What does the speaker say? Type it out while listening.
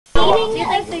Do you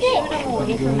think they shoot him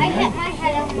away from I hit my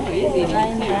head on the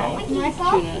my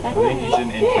fault? I think he's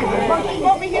an introvert.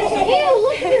 Ew,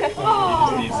 look at your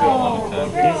paw. He's so long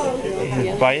time.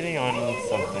 He's biting on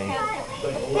something.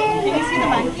 Can you see the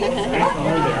monkey?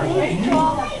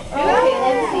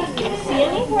 See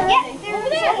any? Yeah, they're over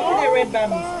there. Oh, they're red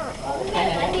bums.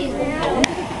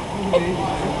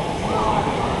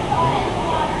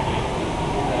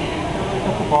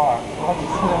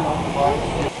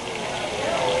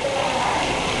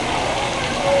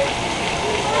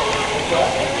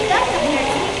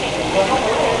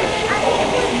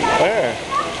 Where?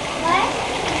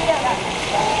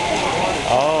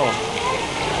 Oh.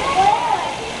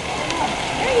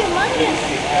 They're humongous.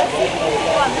 Let's see if we can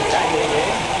go on this side.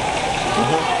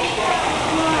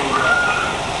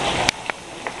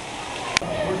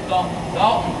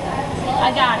 I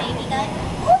got it.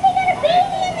 Oh, they got a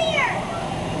baby in there.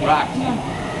 Rock.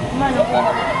 Come on, over.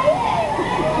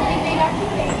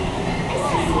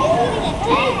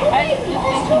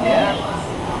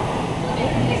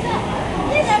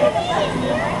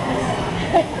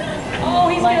 Oh,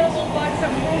 he's got a little box of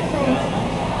fruit.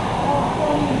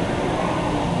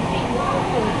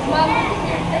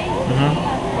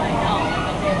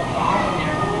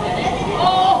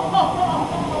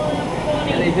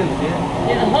 They do, yeah.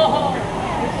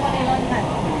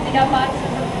 They got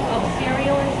boxes of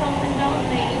cereal or something, don't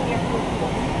they? Eat your food.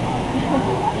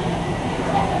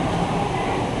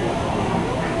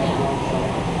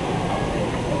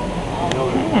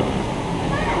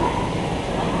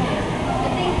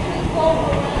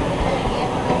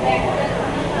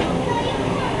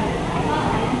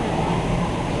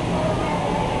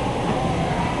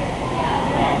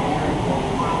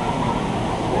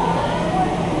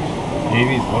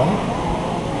 Baby's what?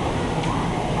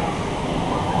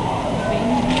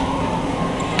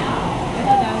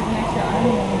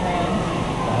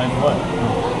 Behind what?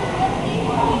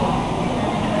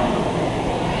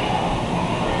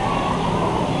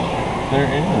 There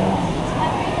is.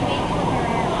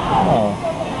 Oh.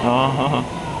 Uh-huh.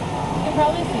 You can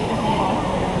probably see it if you walk.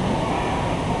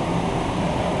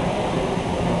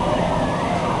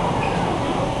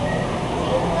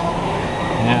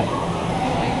 Yeah.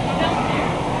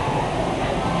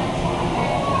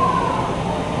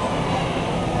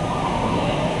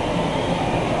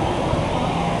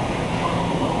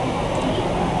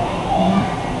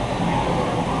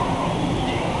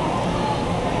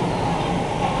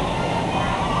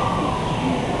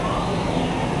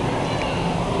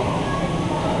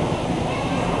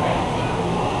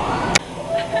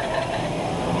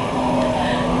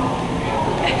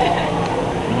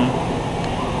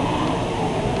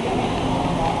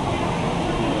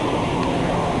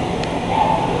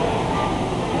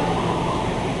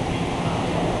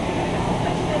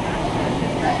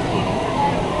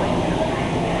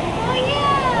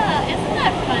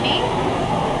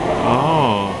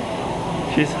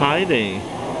 She's hiding.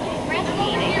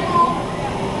 Breastfeeding.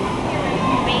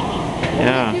 Baby.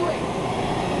 Yeah. Isn't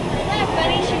that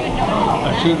funny? She would know.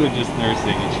 I'm sure they're just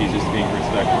nursing and she's just being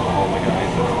respectful of all the guys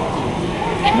that's watching.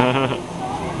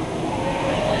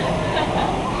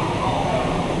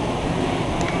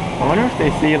 I wonder if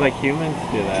they see like humans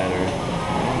do that or.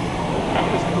 That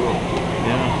was cool.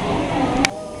 Yeah.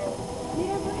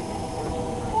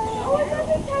 Oh,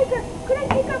 another tiger. Could I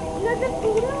pick up another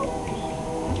poodle?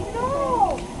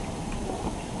 No.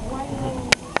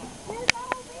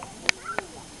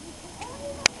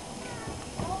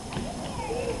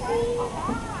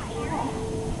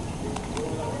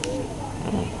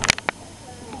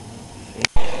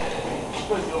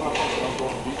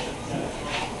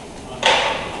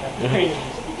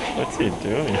 What's he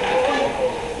doing?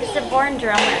 He's a born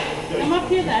drummer. Come up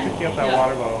here then. Picking up that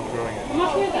water bottle and throwing it. Come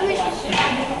up here then.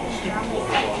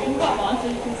 Move up on so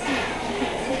you can see.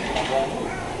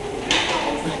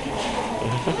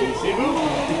 See, Boo?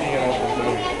 Picking it up and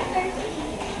throwing it.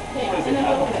 Okay, in a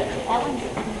little bit.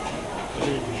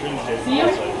 See him?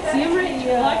 See him right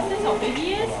here? Alexis, how big he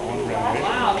is?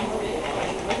 Wow, he's big.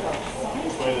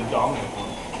 He's probably the dominant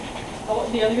one. Oh,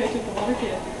 the other guy took the water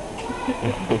kid.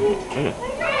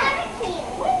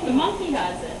 The monkey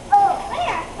has it. Oh,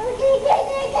 where?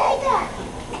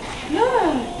 Yeah.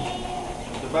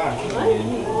 The back.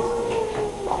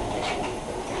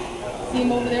 See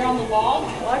him over there on the log?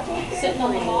 Sitting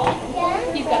on the log?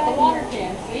 He's got the water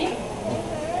can, see?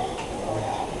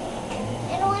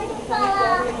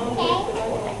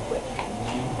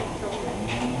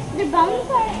 The bones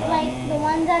are like the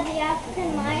ones at the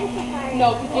African lion safari.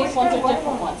 No, but these ones are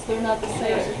different ones. They're not the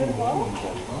same.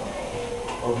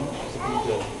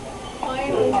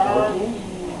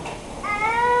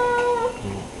 Ow.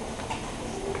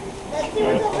 He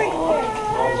was over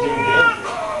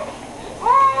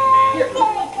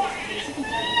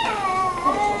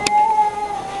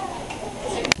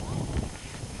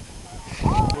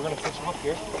We're gonna pitch him up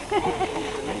here.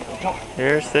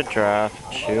 Here's the giraffe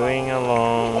chewing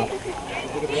along.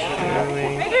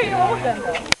 Chewing.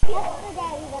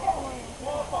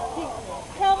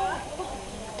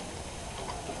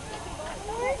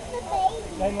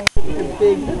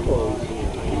 Big nipples.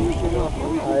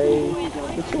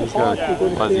 He's got a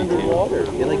fuzzy tail.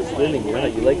 You like swimming,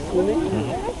 right? You like swimming?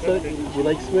 So you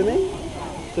like swimming?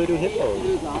 So do hippos.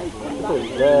 Hippos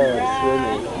love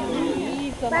swimming.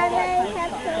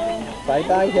 Bye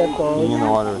bye hippos. Being in the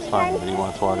water is fine, but he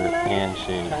wants water and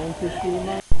shade. Time to see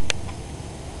my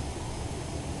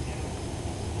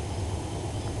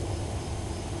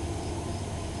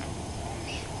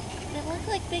They look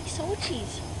like big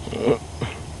Sochis.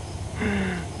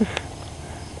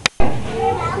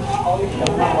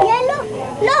 Yeah, look!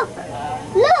 Look!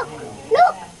 Look!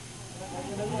 Look!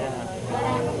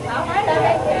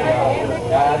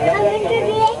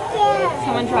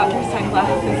 Someone dropped her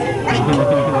sunglasses.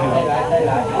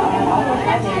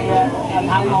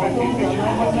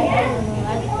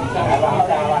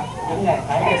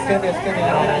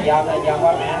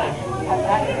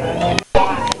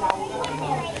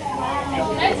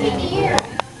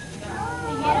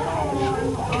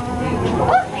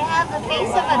 They have the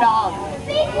face of a dog.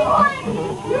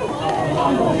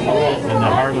 And the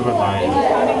heart of a lion.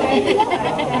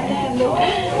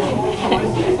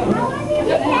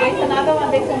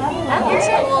 That looks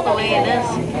cool the way it is.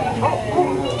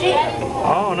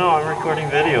 Oh no, I'm recording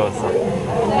video of something.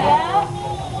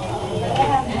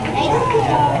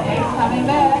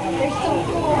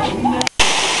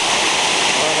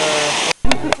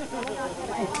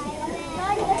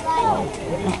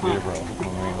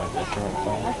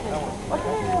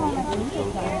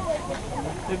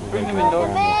 Bring him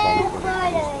indoors.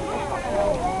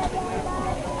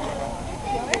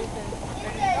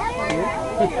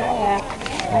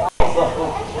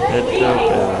 It's so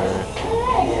better.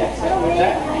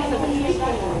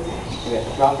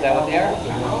 Drop that one there.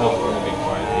 Oh,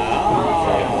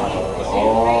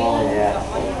 yes.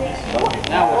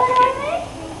 Now what's the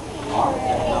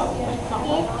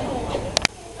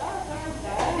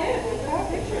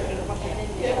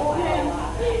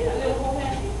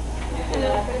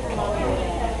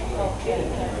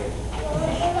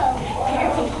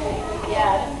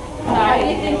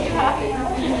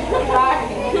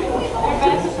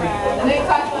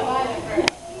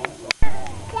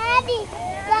Daddy!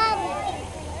 Daddy!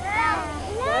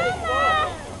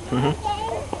 Mama!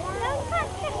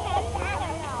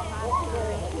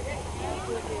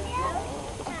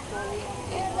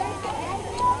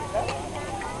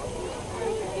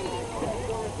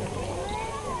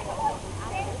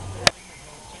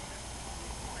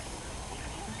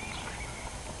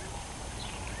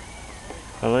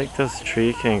 I like those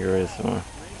tree kangaroos more.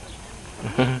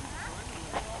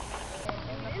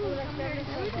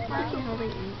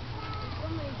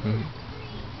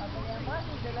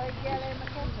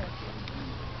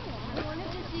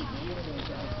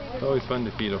 It's always fun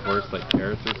to feed a horse like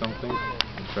carrots or something.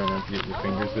 And try not to get your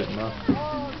fingers bitten off.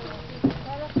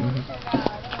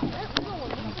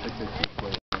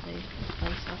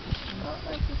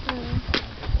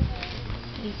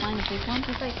 Did you find a big one?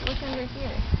 It's like, look under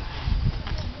here.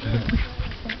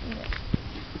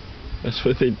 That's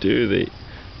what they do.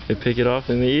 They pick it off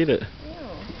and they eat it.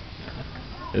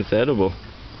 It's edible.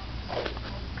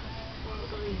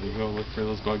 You go look for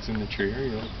those bugs in the tree, or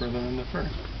you look for them in the fur.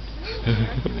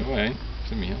 Either way,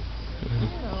 it's a meal.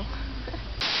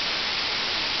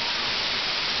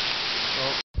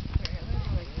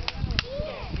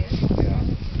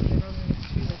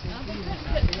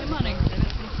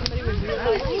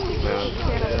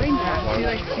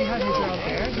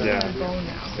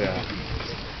 Yeah.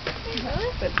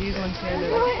 But these ones here,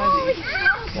 they're like fuzzy.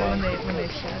 So when they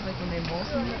shed, like when they molt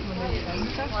and when they shed and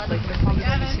stuff, like they're probably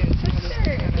going to soon some of this snatch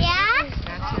you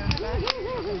on the back.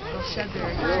 They'll shed their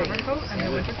summer coat and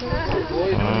their winter coat.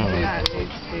 And that, they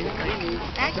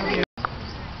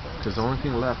Because the only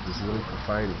thing left is really for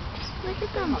fighting. Look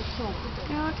at them.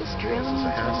 They're all just drilling.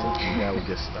 Yeah, we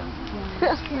get stuck.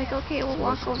 Like, okay, we'll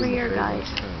walk over here, guys.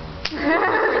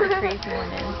 Where the crazy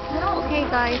one is. Okay,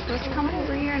 guys, let's come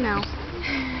over here now.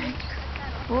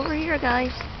 Over here,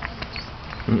 guys.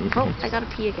 Oh, I gotta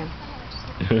pee again.